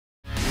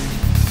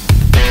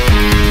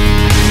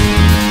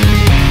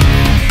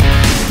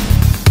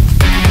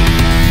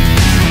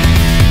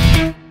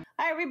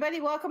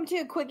everybody. Welcome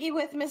to Quickie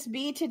with Miss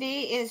B.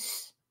 Today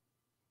is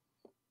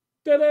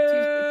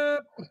Ta-da!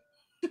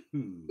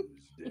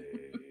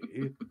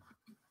 Tuesday.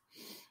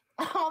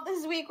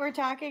 This week we're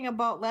talking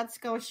about Let's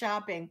Go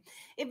Shopping.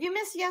 If you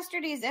missed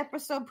yesterday's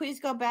episode, please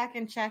go back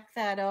and check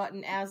that out.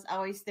 And as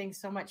always, thanks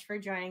so much for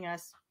joining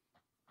us.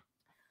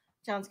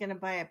 John's going to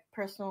buy a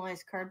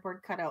personalized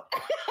cardboard cutout.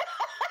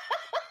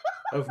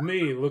 Of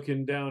me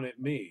looking down at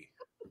me.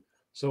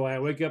 So I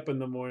wake up in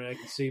the morning, I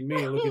can see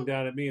me looking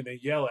down at me, and they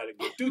yell at it.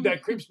 Go, dude,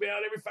 that creeps me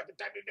out every fucking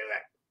time you do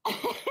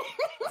that.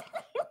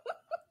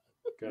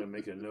 Gotta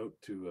make a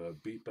note to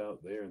beep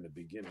out there in the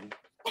beginning.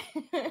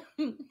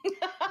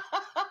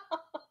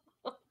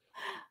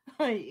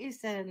 You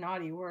said a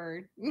naughty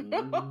word.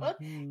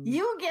 Mm-hmm.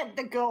 You get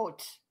the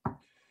goat.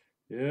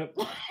 Yep.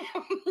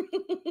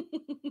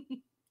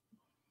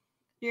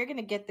 You're going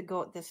to get the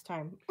goat this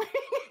time. I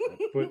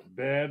put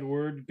bad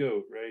word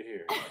goat right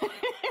here.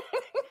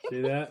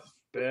 See that?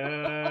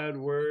 Bad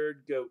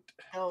word goat.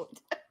 Goat.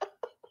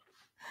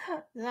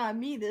 Not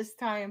me this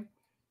time.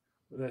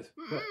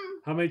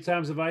 How many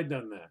times have I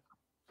done that?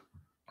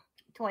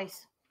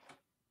 Twice.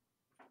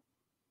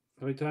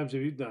 How many times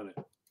have you done it?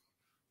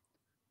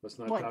 Let's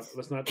not talk about that.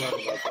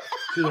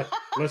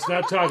 Let's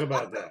not talk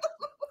about that.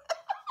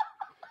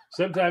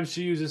 Sometimes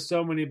she uses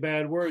so many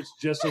bad words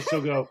just so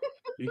she'll go,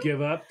 you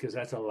give up? Because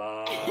that's a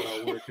lot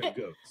of work of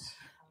goats.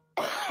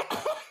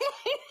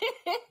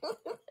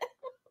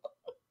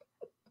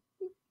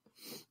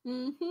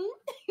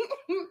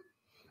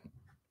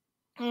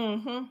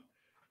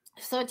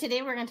 So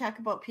today we're going to talk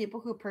about people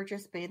who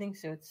purchase bathing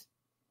suits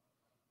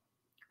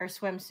or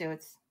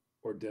swimsuits.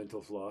 Or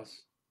dental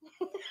floss.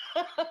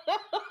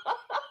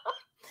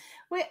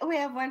 We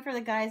have one for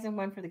the guys and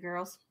one for the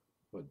girls.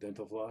 What,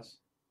 dental floss?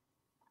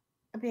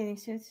 Bathing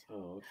suits.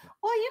 Oh, okay.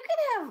 Well, you could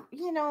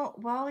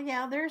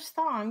have, there's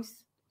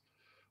thongs.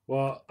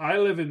 Well, I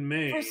live in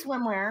Maine. For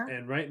swimwear.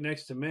 And right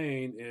next to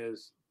Maine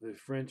is the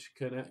French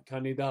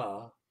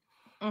Canada.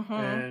 Mm-hmm.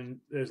 And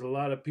there's a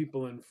lot of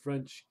people in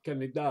French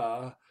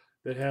Canada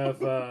that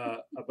have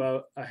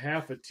about a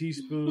half a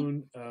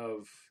teaspoon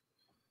of,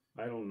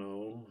 I don't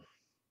know,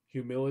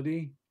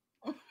 humility.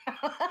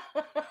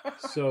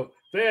 So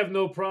they have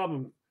no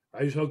problem.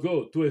 I shall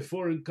go to a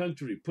foreign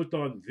country, put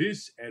on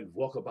this, and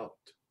walk about.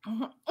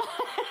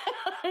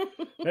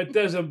 That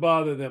doesn't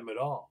bother them at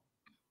all.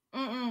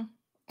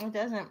 It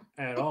doesn't.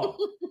 At all.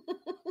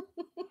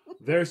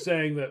 They're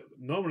saying that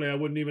normally I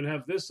wouldn't even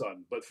have this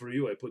on, but for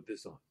you I put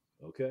this on.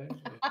 Okay?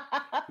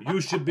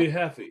 You should be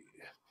happy.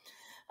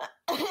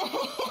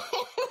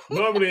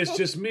 Normally it's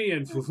just me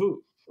and Fufu.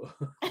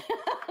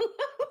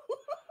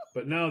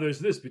 But now there's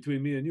this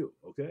between me and you.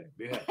 Okay?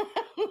 Be happy.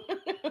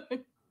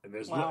 And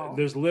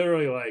there's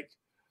literally like,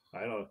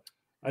 I don't know,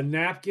 a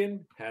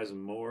napkin has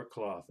more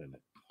cloth in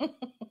it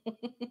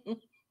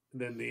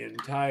than the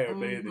entire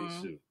bathing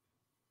suit.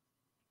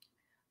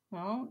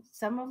 Well,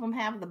 some of them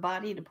have the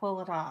body to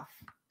pull it off.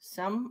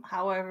 Some,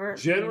 however,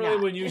 generally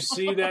when you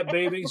see that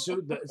bathing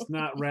suit, it's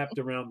not wrapped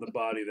around the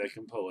body that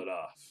can pull it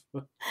off.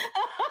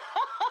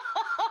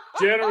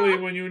 Generally,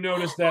 when you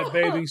notice that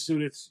bathing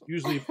suit, it's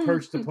usually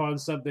perched upon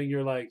something.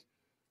 You're like,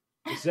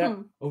 "Is that?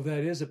 Oh,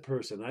 that is a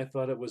person. I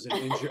thought it was an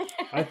injured.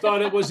 I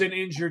thought it was an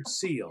injured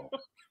seal."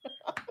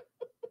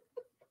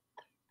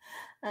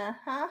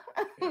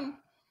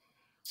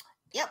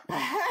 Yep.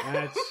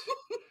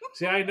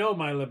 See, I know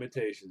my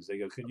limitations. They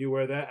go, "Can you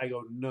wear that?" I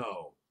go,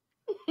 "No."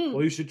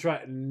 Well, you should try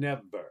it.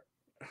 Never.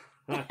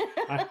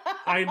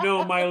 I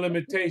know my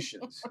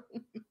limitations.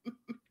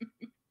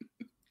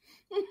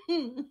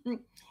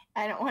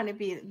 I don't want to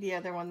be the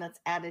other one that's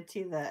added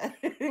to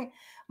the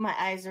my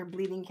eyes are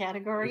bleeding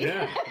category.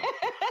 Yeah.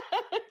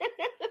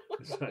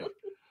 It's like,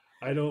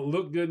 I don't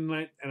look good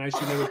and I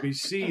should never be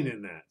seen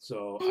in that,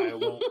 so I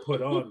won't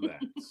put on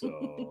that.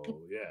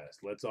 So, yes,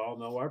 let's all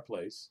know our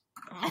place.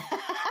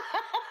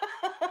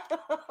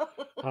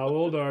 How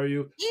old are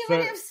you? Even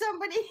if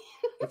somebody...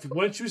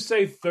 Once you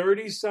say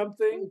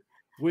 30-something,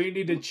 we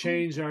need to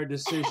change our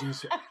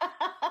decisions.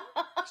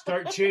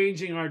 Start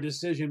changing our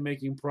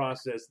decision-making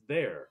process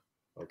there,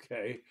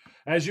 okay?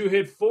 As you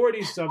hit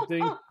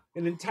 40-something,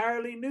 an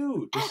entirely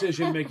new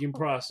decision-making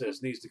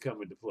process needs to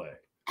come into play.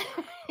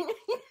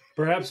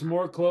 Perhaps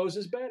more clothes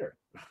is better.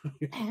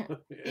 Yeah.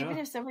 Even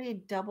if somebody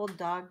double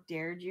dog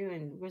dared you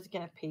and was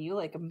going to pay you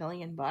like $1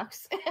 million.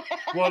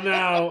 Well,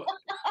 now,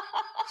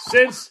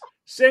 since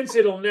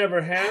it'll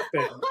never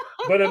happen,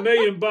 but $1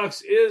 million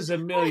is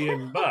 $1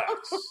 million.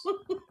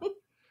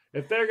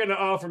 If they're going to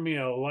offer me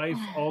a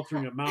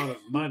life-altering amount of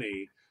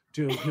money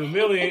to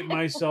humiliate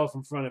myself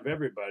in front of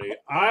everybody,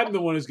 I'm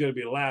the one who's going to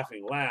be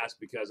laughing last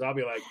because I'll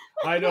be like,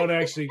 I don't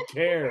actually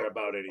care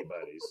about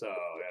anybody. So,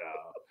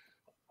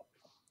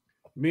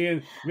 me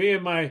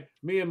and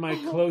my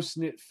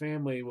close-knit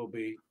family will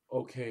be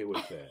okay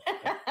with that.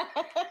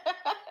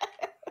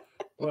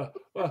 Well,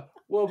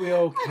 we'll be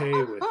okay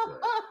with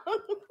that.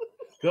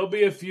 There'll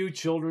be a few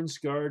children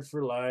scarred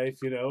for life,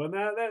 and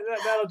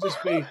that'll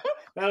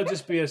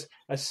just be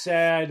a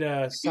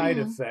sad side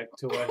effect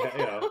to what.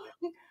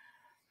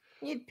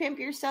 You'd pimp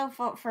yourself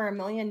out for $1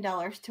 million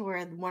to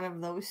wear one of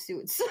those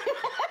suits.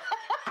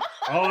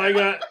 All I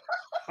got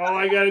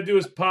to do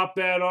is pop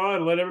that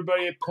on, let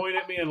everybody point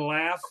at me and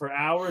laugh for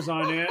hours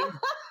on end.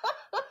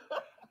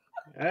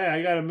 Hey,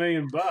 I got $1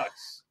 million.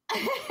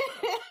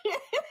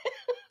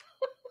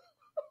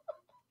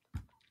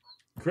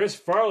 Chris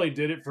Farley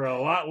did it for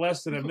a lot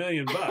less than $1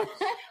 million.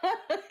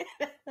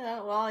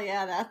 Well,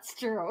 yeah, that's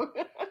true.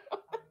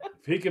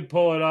 If he could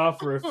pull it off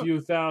for a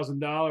few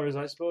 $1,000s,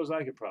 I suppose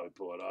I could probably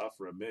pull it off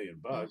for $1 million.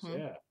 Mm-hmm.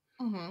 Yeah.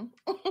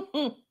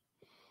 Mm-hmm.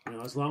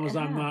 As long as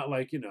I'm not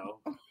like,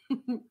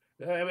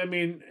 I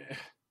mean,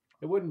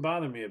 it wouldn't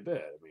bother me a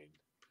bit. I mean,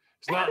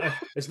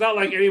 it's not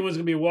like anyone's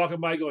gonna be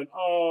walking by going,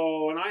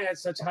 "Oh, and I had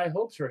such high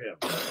hopes for him."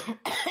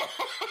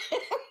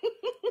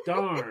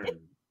 Darn.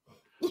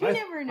 You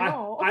never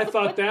know. I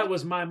thought that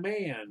was my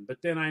man,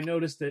 but then I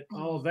noticed that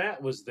all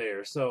that was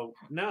there. So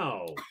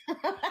no,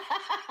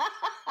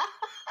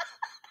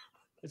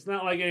 it's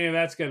not like any of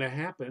that's going to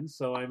happen.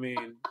 So I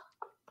mean,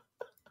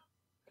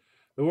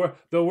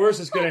 the worst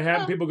is going to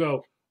happen. People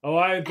go, "Oh,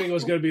 I didn't think it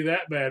was going to be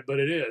that bad, but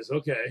it is."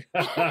 Okay,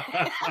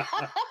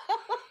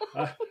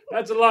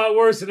 that's a lot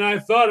worse than I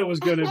thought it was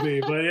going to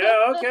be. But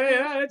yeah, okay,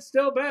 yeah, it's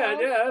still bad.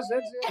 Yes,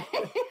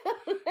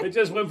 it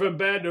just went from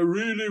bad to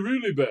really,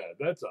 really bad.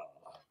 That's all.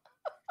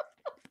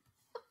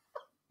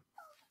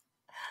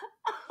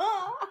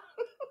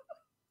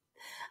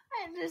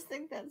 I just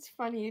think that's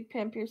funny. You'd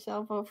pimp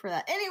yourself out for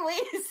that.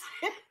 Anyways,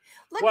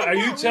 what are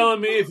you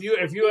telling me? If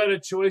you had a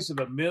choice of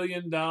 $1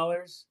 million,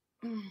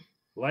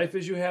 life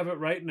as you have it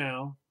right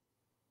now,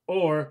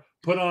 or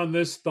put on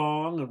this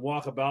thong and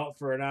walk about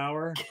for an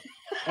hour,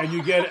 and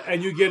you get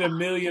 $1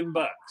 million,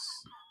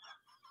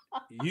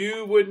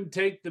 you wouldn't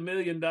take the $1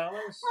 million?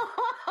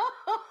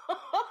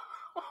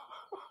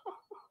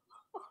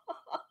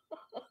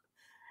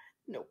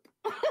 Nope.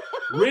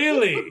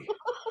 Really?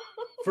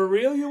 For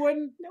real, you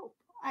wouldn't? Nope,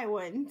 I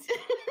wouldn't.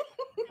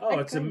 Oh,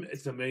 it's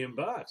 $1 million.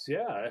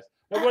 Yeah.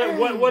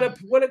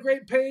 What a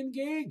great paying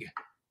gig.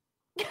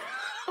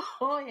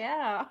 Oh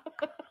yeah.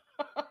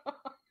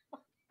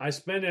 I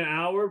spend an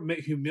hour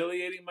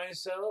humiliating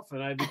myself,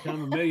 and I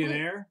become a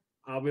millionaire.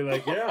 I'll be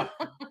like, yeah,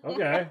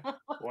 okay,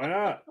 why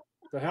not?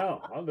 What the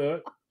hell, I'll do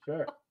it.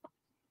 Sure.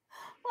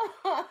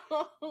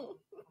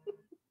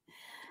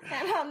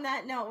 And on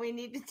that note, we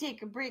need to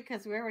take a break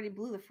because we already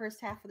blew the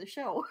first half of the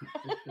show.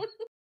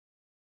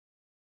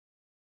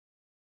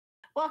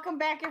 Welcome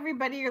back,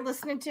 everybody. You're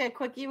listening to a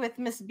Quickie with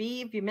Miss B.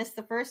 If you missed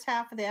the first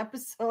half of the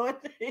episode,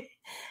 you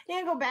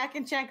can go back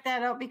and check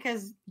that out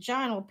because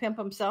John will pimp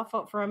himself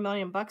out for $1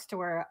 million to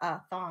wear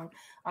a thong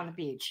on the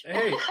beach.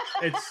 Hey,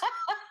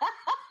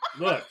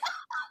 look.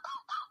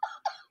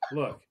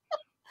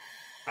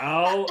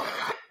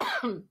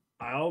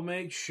 I'll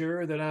make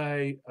sure that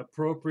I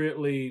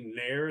appropriately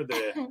nair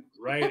the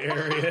right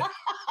area.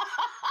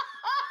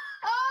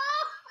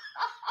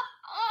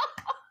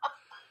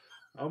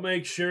 I'll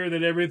make sure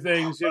that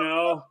everything's,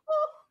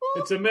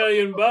 it's $1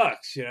 million,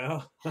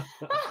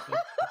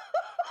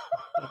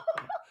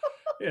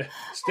 Yeah,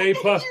 Stay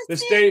Puft, the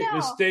Stay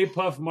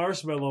Puft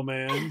Marshmallow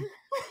Man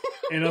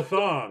in a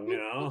thong,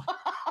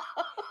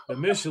 the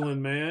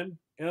Michelin Man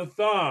in a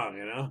thong,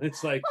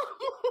 It's like,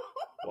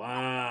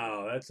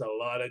 wow, that's a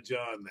lot of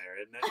John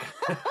there, isn't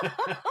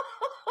it?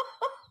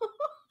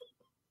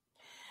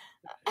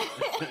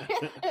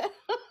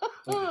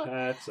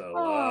 That's a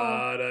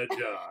lot of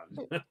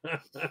John.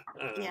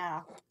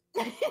 Yeah.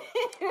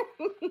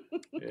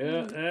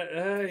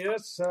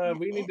 Yes.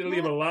 We need to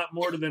leave a lot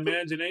more to the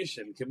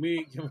imagination. Can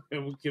we do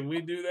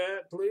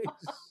that, please?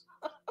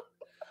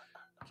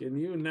 Can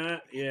you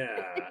not?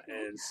 Yeah,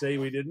 and say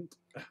we didn't.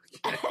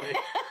 Okay.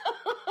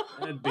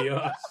 That'd be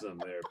awesome,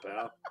 there,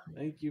 pal.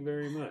 Thank you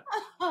very much.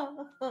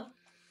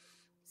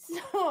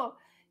 So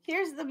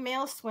here's the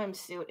male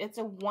swimsuit. It's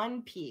a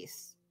one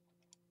piece.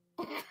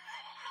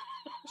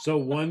 So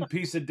one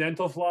piece of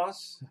dental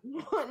floss?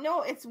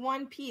 No, it's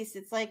one piece.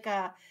 It's like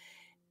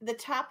the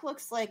top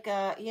looks like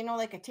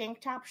like a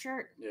tank top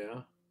shirt.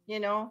 Yeah.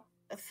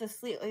 It's the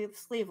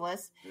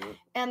sleeveless. Yeah.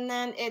 And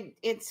then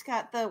it's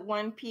got the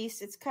one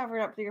piece. It's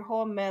covered up to your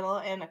whole middle,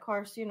 and of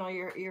course,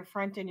 your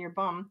front and your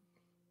bum.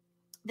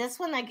 This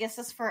one, I guess,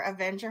 is for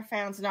Avenger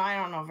fans. No, I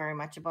don't know very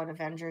much about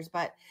Avengers,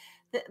 but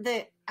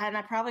and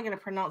I'm probably going to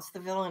pronounce the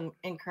villain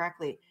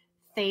incorrectly.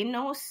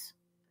 Thanos.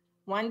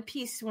 One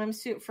piece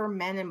swimsuit for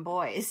men and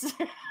boys.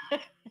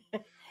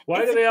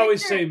 Why do they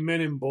always say men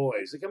and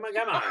boys? Come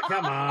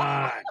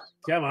on.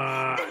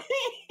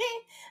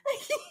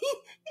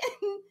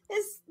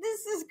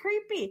 This is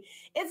creepy.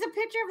 It's a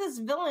picture of this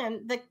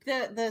villain.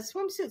 The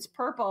swimsuit's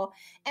purple,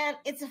 and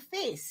it's a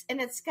face,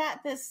 and it's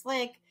got this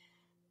like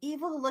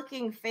evil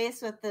looking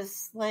face with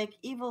this like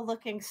evil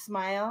looking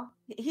smile.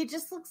 He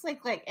just looks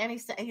like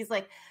he's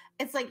like,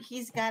 it's like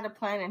he's got a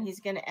plan and he's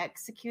going to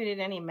execute it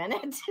any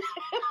minute.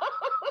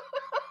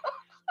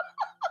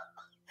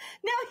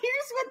 Now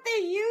here's what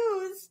they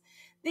use.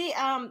 The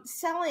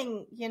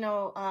selling,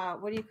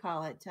 what do you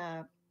call it?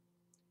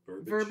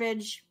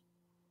 Verbiage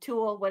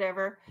tool,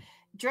 whatever.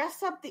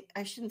 Dress up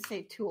I shouldn't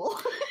say tool.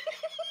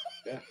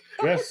 Yeah.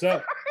 dress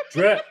up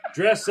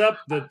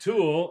the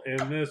tool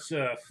in this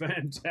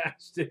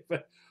fantastic.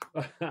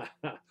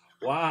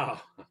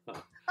 Wow.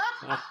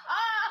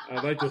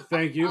 I'd like to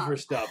thank you for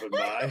stopping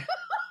by.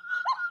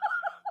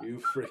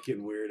 You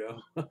freaking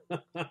weirdo.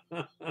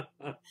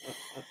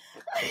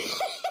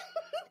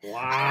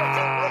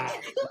 Wow.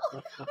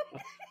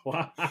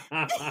 Wow.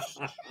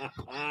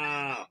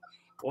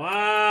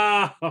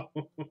 Wow.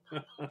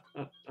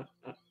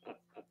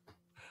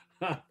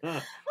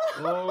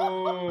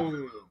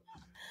 Oh.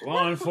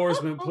 Law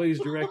enforcement, please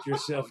direct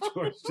yourself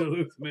towards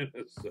Duluth,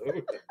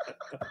 Minnesota.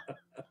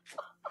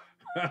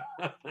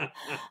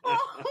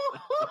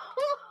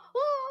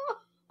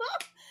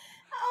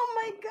 Oh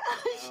my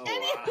gosh.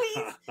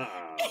 Anyways,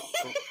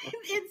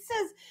 it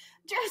says,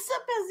 dress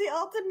up as the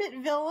ultimate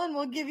villain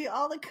will give you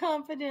all the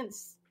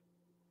confidence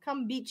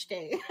come beach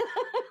day.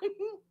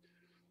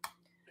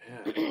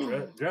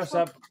 Yeah, dress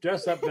up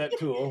that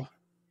tool.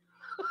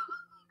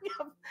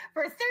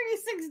 For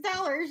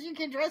 $36, you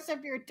can dress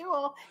up your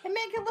tool and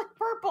make it look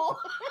purple.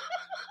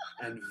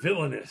 And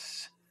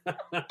villainous.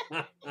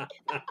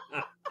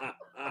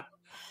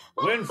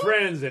 Win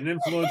friends and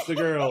influence the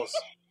girls.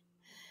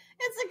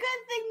 It's a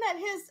good thing that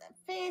his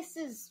face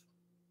is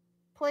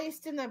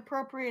placed in the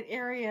appropriate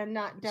area,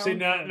 not down. See,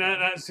 now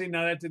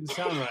that didn't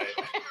sound right.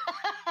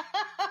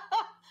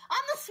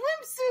 On the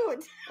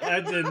swimsuit.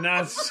 That did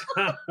not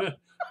sound.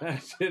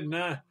 That did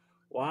not.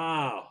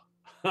 Wow.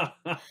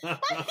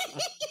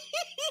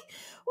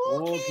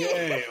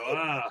 Okay.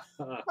 Wow.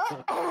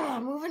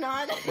 Moving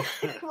on.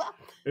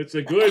 It's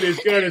a good.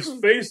 He's got his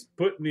face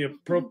put in the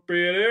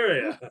appropriate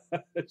area.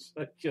 It's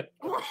like,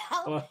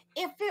 well,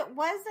 if it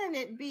wasn't,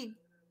 it'd be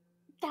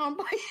down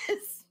by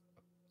his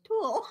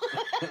tool.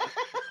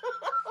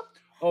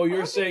 Oh,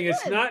 you're saying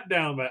it's not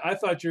down by. I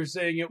thought you were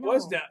saying it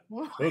was down.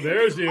 Oh,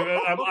 there's you.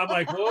 I'm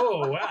like,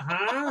 whoa,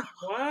 huh?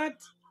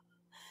 What?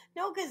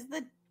 No, because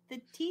the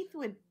teeth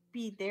would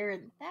be there,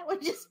 and that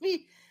would just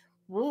be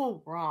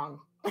wrong.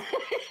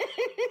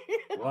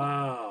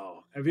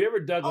 Wow. Have you ever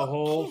dug a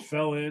hole,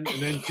 fell in,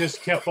 and then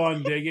just kept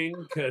on digging?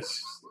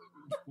 Because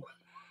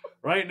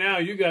right now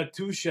you got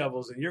 2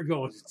 shovels and you're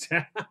going to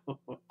town. I'm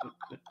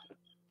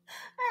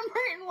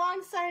right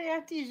alongside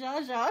Auntie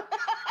Jaja.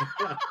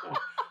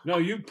 No,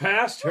 you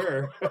passed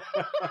her. Yeah,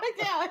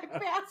 I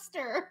passed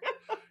her.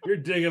 You're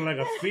digging like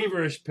a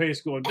feverish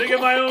pace going,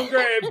 digging my own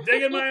grave,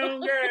 digging my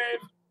own grave.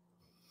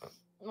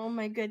 Oh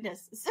my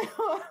goodness. So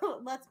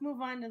let's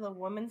move on to the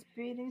woman's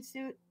bathing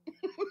suit.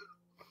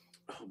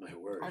 Oh my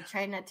word. I'll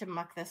try not to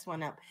muck this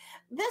one up.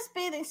 This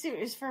bathing suit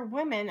is for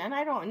women, and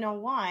I don't know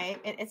why.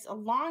 It's a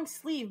long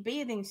sleeve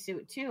bathing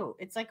suit too.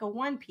 It's like a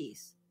one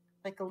piece,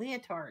 like a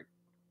leotard.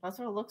 That's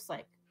what it looks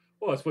like.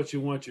 Well, it's what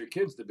you want your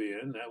kids to be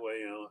in. That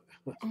way,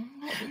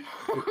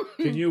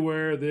 can you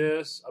wear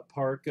this, a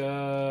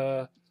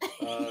parka,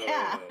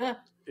 yeah.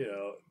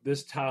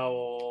 This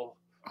towel.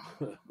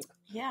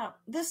 Yeah,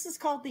 this is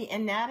called the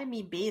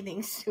anatomy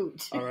bathing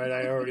suit. All right,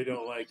 I already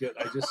don't like it.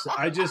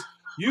 I just,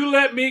 you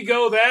let me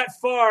go that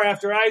far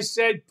after I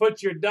said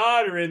put your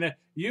daughter in it.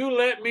 You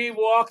let me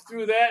walk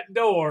through that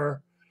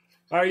door.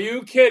 Are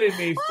you kidding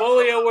me?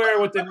 Fully aware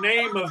what the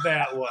name of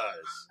that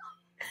was.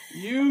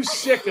 You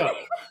sicko.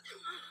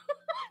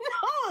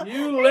 No,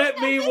 You let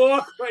me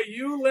walk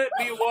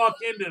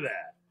into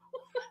that.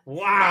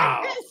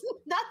 Wow. There's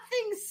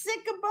nothing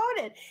sick about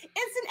it.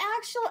 It's an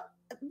actual,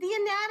 the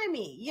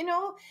anatomy,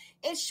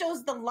 it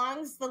shows the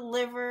lungs, the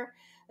liver,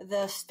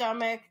 the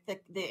stomach,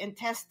 the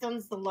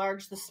intestines, the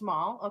large, the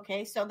small.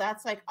 Okay. So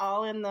that's like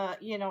all in the,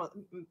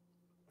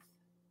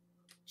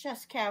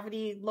 chest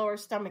cavity, lower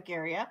stomach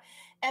area.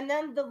 And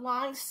then the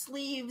long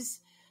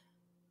sleeves,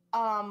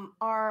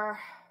 are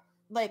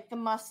like the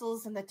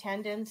muscles and the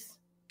tendons.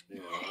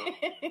 Yeah.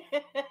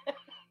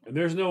 And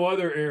there's no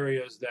other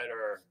areas that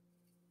are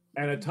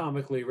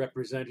anatomically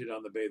represented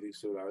on the bathing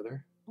suit, are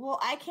there? Well,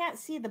 I can't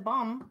see the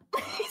bum,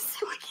 so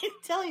I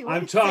can't tell you.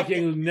 I'm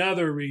talking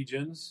nether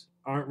regions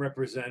aren't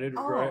represented,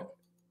 right?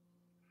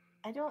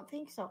 I don't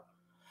think so.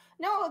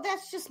 No,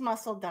 that's just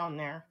muscle down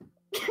there.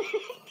 That's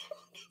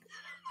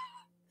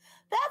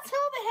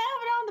how they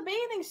have it on the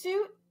bathing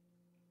suit.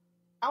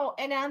 Oh,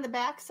 and on the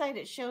back side,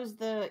 it shows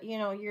the,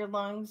 your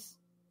lungs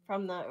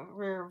from the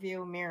rear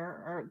view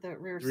mirror or the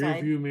rear side.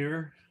 Rear view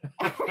mirror?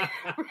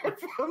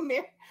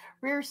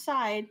 rear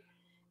side.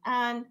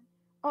 And,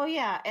 oh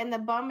yeah, and the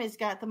bum has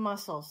got the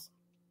muscles.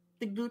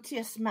 The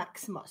gluteus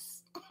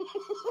maximus.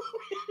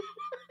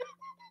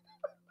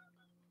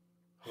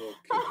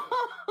 Okay.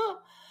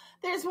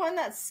 There's one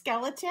that's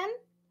skeleton.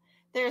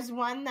 There's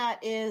one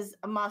that is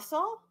a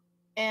muscle.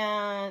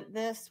 And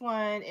this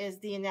one is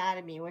the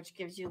anatomy, which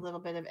gives you a little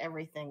bit of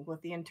everything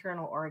with the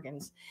internal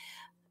organs.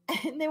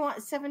 And they want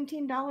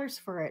 $17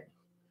 for it.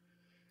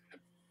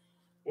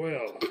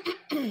 Well,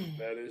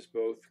 that is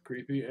both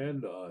creepy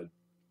and odd.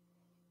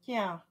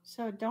 Yeah,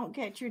 so don't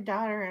get your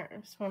daughter a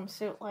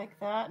swimsuit like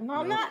that.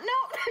 No.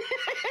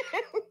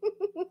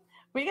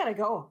 We gotta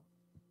go.